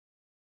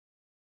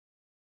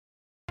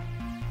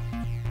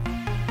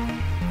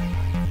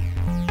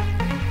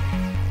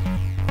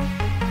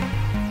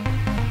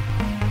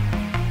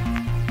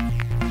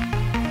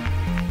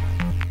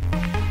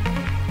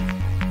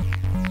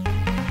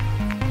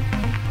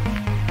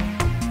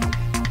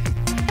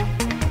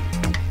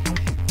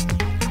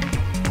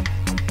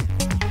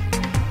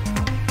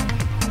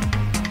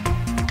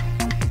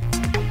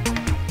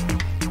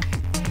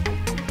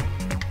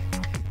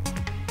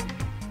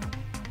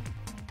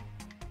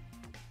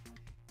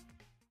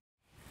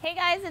Hey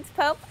guys, it's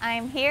Pope.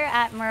 I'm here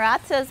at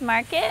Marazzo's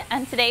Market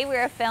and today we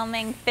are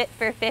filming Fit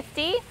for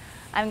 50.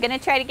 I'm gonna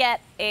try to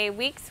get a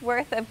week's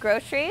worth of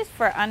groceries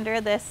for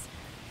under this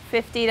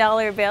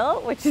 $50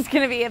 bill, which is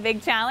gonna be a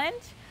big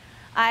challenge.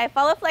 I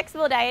follow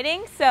flexible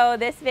dieting, so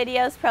this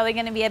video is probably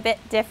gonna be a bit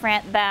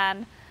different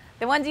than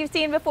the ones you've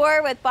seen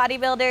before with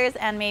bodybuilders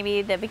and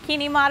maybe the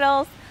bikini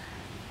models.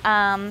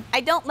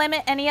 I don't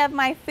limit any of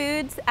my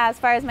foods as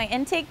far as my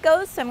intake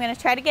goes, so I'm going to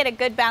try to get a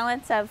good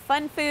balance of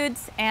fun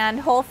foods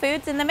and whole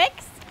foods in the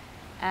mix,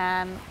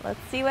 and let's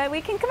see what we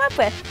can come up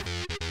with.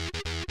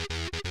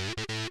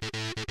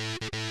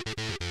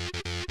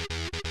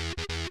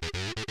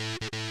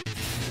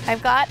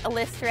 I've got a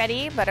list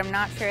ready, but I'm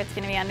not sure it's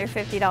going to be under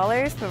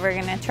 $50, but we're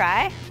going to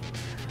try.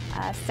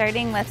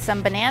 Starting with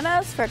some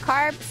bananas for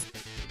carbs.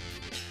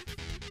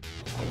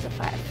 Here's a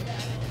 5.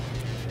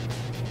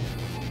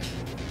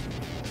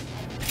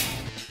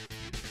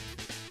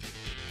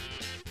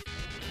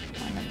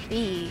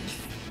 These.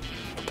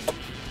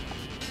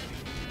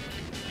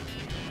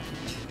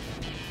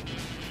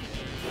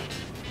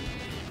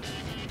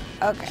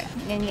 Okay,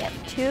 I'm gonna get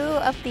 2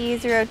 of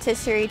these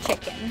rotisserie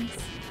chickens.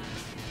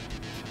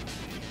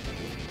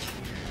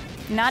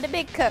 Not a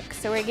big cook,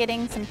 so we're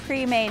getting some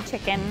pre-made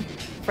chicken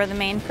for the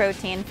main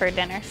protein for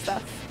dinner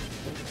stuff.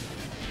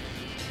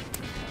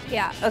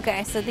 Yeah,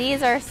 okay, so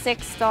these are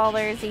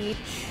 $6 each.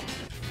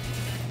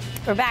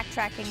 We're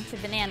backtracking to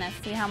bananas,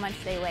 see how much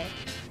they weigh.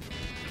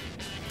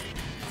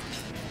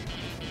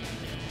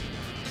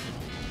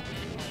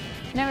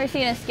 Never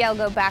seen a scale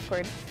go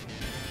backwards.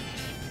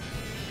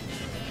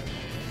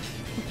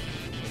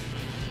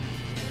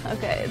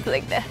 Okay, it's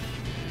like this.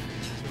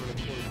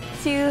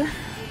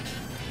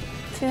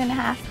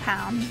 2.5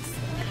 pounds.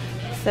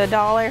 So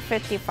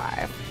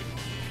 $1.55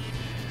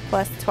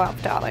 plus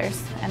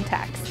 $12 and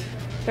tax. So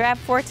we're at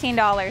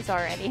 $14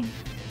 already.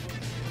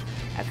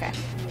 Okay,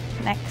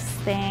 next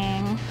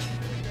thing.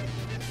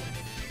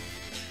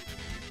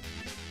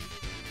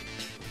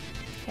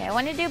 Okay, I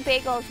want to do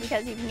bagels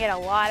because you can get a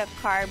lot of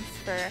carbs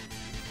for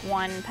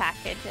one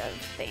package of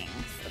things.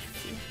 Let's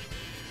see.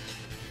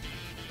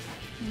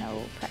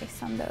 No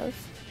price on those.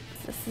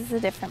 This is a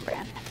different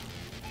brand.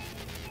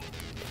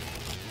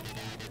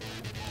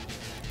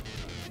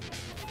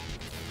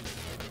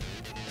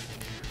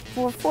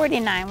 For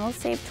 $49, we'll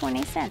save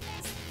 20 cents.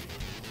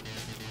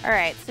 All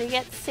right, so you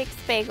get 6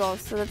 bagels,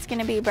 so that's going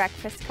to be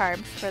breakfast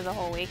carbs for the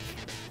whole week.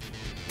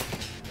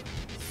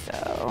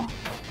 So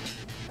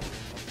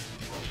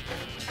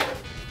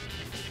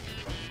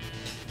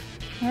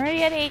we're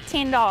already at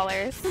 $18.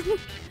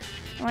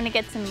 I want to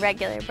get some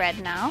regular bread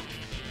now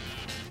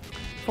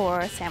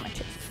for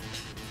sandwiches.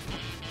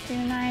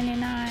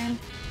 $2.99.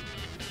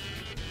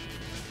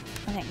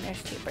 I think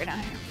there's cheaper down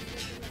here.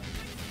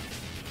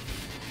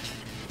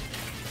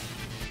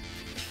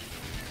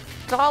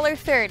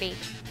 $1.30.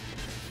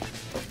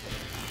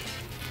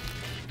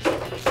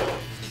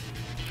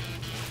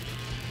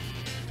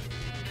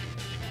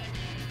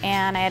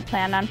 And I had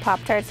planned on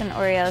Pop-Tarts and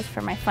Oreos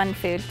for my fun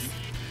foods.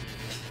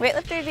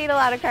 Weightlifters eat a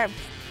lot of carbs.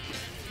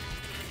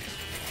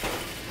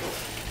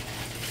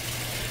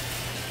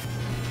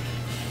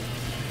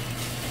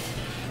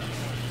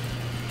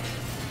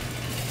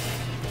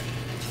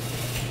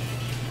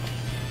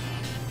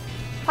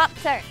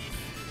 Pop-Tarts.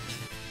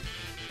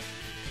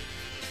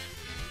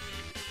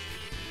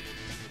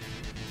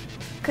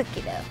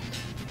 Cookie dough.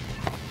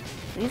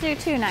 These are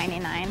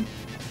 $2.99,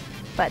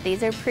 but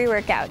these are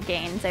pre-workout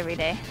gains every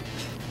day.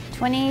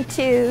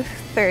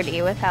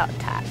 $22.30 without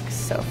tax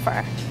so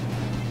far.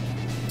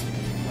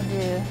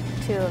 Do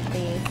 2 of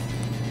these,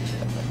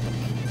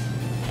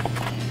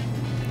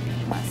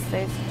 unless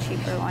there's a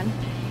cheaper one.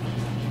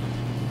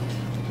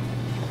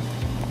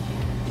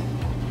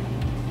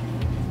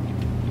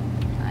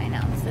 Nine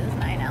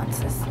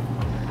ounces.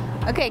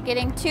 Okay,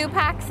 getting 2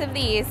 packs of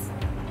these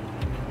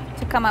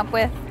to come up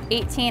with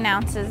 18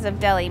 ounces of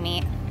deli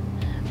meat,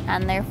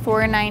 and they're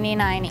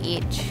 $4.99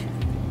 each.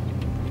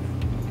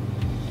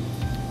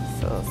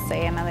 So we'll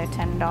say another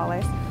 $10.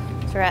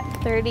 So we're at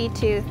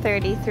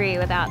 $32.33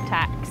 without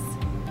tax.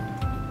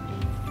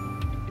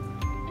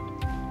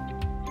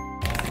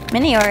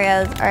 Mini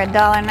Oreos are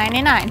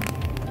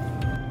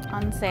 $1.99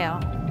 on sale.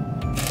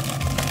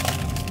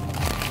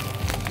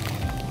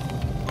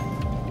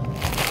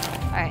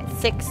 All right,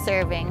 6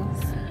 servings.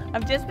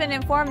 I've just been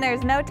informed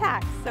there's no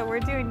tax, so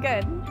we're doing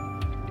good.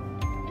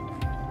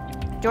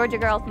 Georgia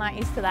girl's not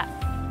used to that.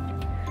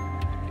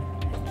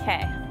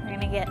 Okay, we're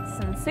gonna get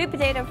some sweet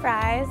potato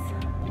fries.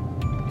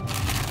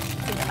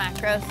 See the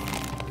macros.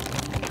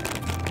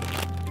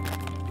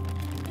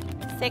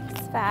 6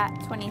 fat,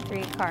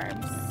 23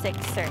 carbs, 6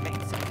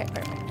 servings. Okay,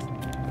 perfect.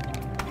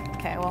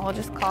 Okay, well, we'll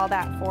just call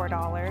that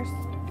 $4.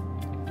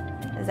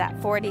 Is that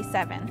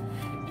 47?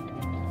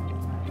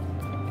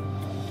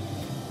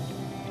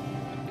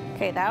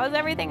 Okay, that was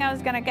everything I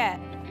was gonna get.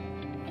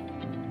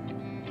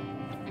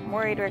 I'm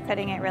worried we're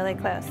cutting it really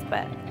close,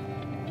 but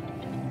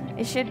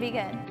it should be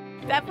good.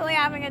 Definitely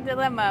having a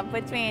dilemma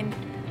between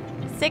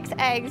 6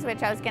 eggs,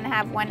 which I was gonna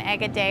have 1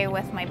 egg a day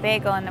with my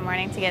bagel in the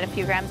morning to get a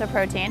few grams of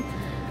protein,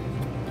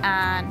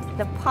 and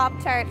the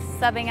Pop-Tarts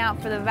subbing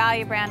out for the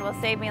value brand will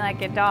save me like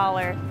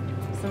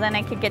 $1. So then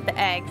I could get the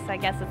eggs. I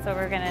guess that's what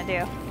we're gonna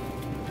do.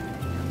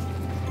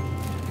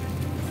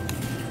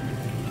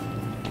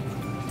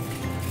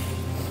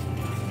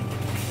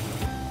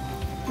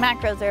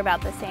 Macros are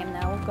about the same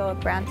though. We'll go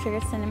with brown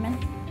sugar cinnamon.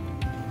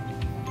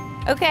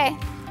 Okay,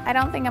 I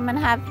don't think I'm gonna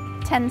have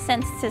 10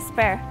 cents to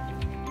spare.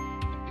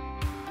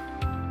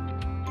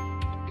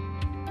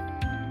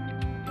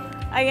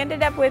 I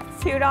ended up with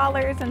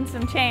 $2 and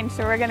some change,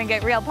 so we're gonna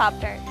get real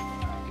Pop-Tarts.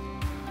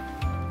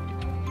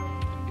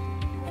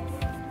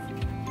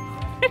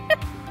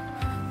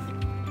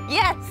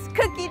 Yes,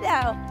 cookie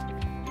dough.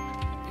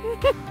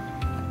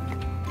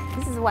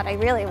 This is what I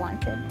really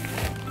wanted.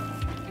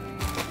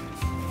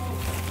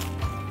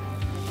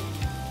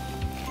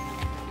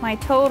 My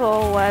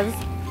total was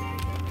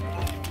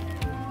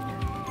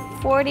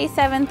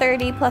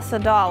 $47.30 plus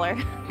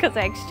 $1 because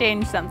I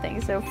exchanged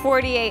something, so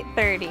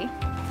 $48.30.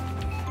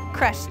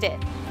 Crushed it.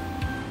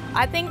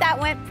 I think that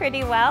went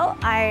pretty well.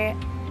 I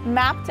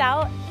mapped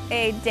out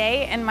a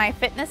day in my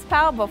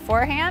FitnessPal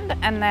beforehand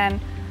and then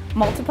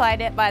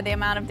multiplied it by the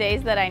amount of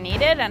days that I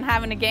needed, and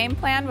having a game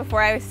plan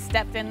before I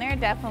stepped in there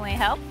definitely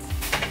helped,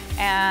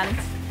 and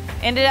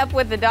ended up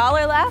with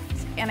 $1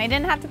 left, and I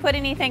didn't have to put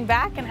anything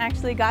back and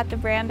actually got the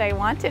brand I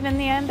wanted in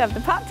the end of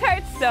the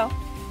Pop-Tarts. So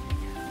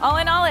all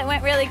in all, it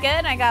went really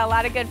good. I got a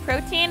lot of good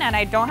protein, and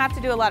I don't have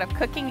to do a lot of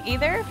cooking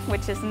either,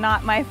 which is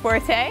not my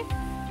forte.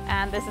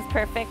 And this is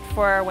perfect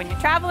for when you're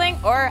traveling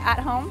or at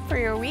home for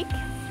your week.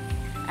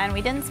 And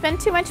we didn't spend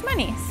too much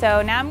money.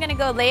 So now I'm gonna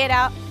go lay it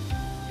out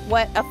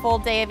what a full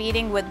day of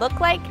eating would look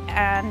like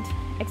and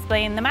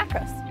explain the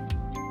macros.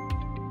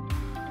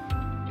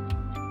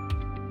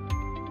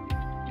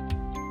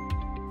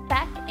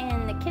 Back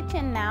in the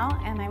kitchen now,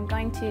 and I'm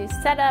going to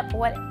set up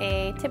what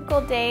a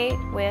typical day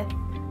with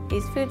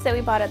these foods that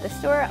we bought at the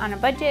store on a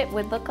budget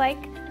would look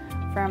like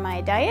for my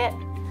diet.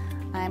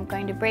 I'm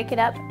going to break it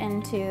up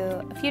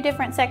into a few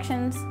different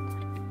sections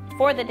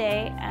for the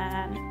day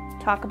and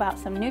talk about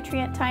some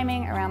nutrient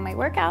timing around my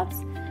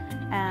workouts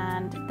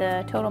and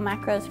the total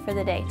macros for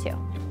the day too.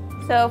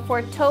 So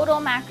for total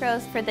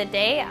macros for the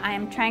day,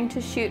 I'm trying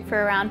to shoot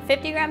for around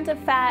 50 grams of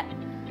fat,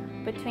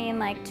 between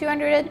like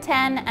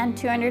 210 and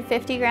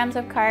 250 grams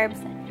of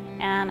carbs,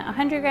 and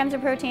 100 grams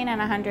of protein and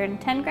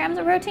 110 grams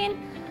of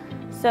protein.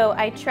 So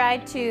I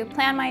tried to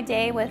plan my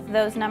day with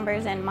those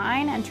numbers in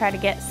mind and try to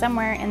get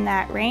somewhere in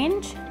that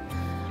range.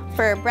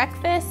 For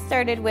breakfast,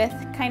 started with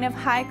kind of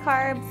high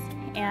carbs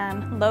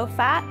and low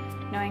fat,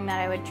 knowing that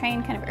I would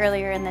train kind of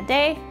earlier in the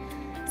day.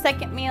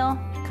 Second meal,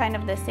 kind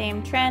of the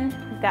same trend.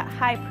 We've got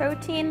high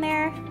protein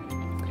there,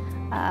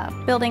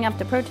 building up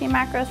the protein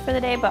macros for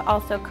the day, but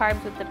also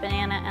carbs with the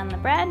banana and the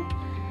bread.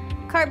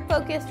 Carb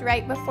focused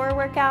right before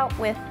workout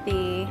with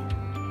the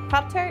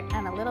Pop-Tart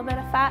and a little bit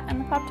of fat in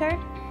the Pop-Tart.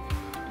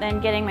 Then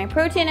getting my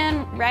protein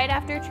in right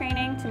after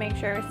training to make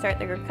sure we start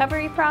the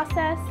recovery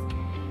process.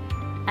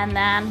 And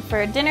then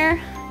for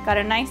dinner, got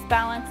a nice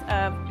balance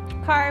of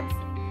carbs,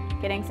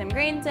 getting some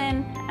greens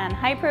in, and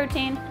high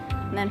protein,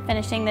 and then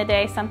finishing the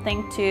day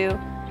something to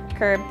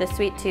curb the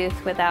sweet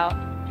tooth without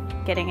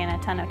getting in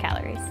a ton of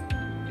calories.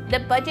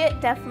 The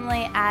budget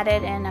definitely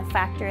added in a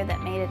factor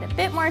that made it a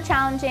bit more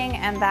challenging,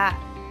 and that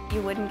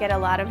you wouldn't get a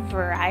lot of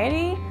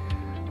variety.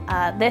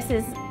 This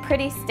is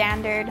pretty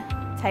standard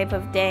type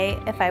of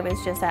day if I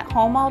was just at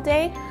home all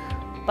day,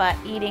 but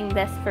eating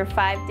this for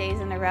 5 days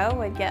in a row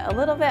would get a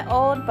little bit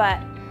old. But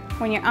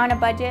when you're on a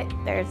budget,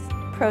 there's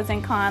pros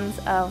and cons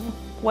of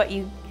what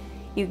you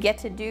get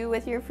to do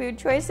with your food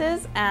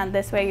choices, and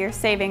this way you're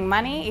saving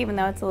money, even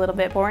though it's a little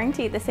bit boring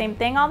to eat the same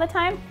thing all the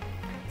time.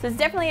 So it's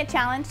definitely a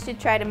challenge to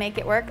try to make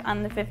it work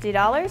on the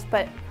 $50,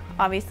 but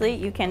obviously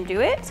you can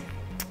do it.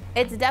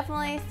 It's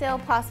definitely still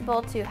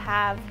possible to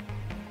have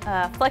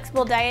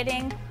flexible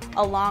dieting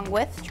along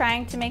with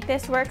trying to make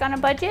this work on a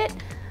budget.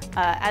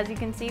 As you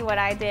can see what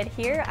I did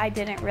here, I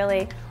didn't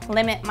really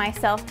limit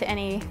myself to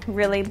any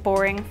really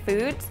boring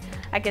foods.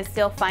 I could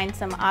still find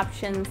some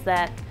options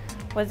that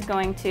was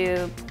going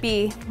to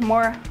be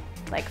more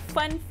like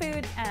fun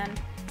foods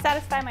and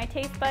satisfy my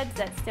taste buds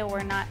that still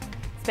were not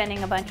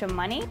spending a bunch of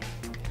money.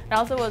 It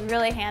also was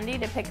really handy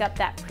to pick up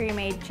that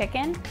pre-made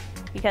chicken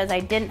because I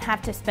didn't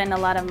have to spend a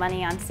lot of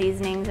money on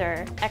seasonings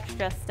or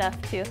extra stuff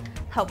to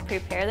help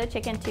prepare the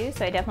chicken too,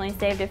 so I definitely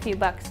saved a few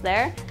bucks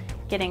there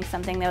getting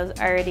something that was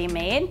already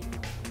made.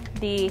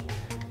 The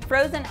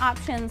frozen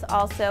options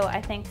also,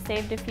 I think,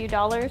 saved a few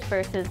dollars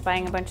versus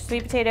buying a bunch of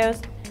sweet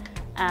potatoes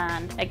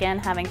and again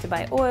having to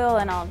buy oil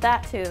and all of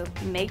that to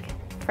make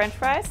French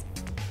fries.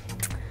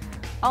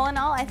 All in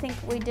all, I think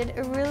we did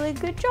a really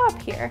good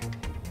job here.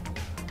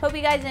 Hope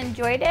you guys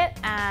enjoyed it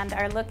and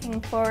are looking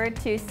forward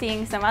to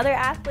seeing some other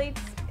athletes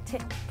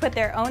put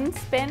their own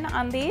spin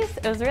on these.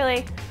 It was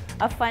really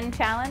a fun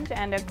challenge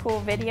and a cool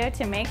video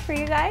to make for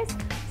you guys.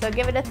 So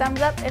give it a thumbs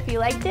up if you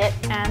liked it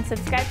and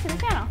subscribe to the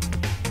channel.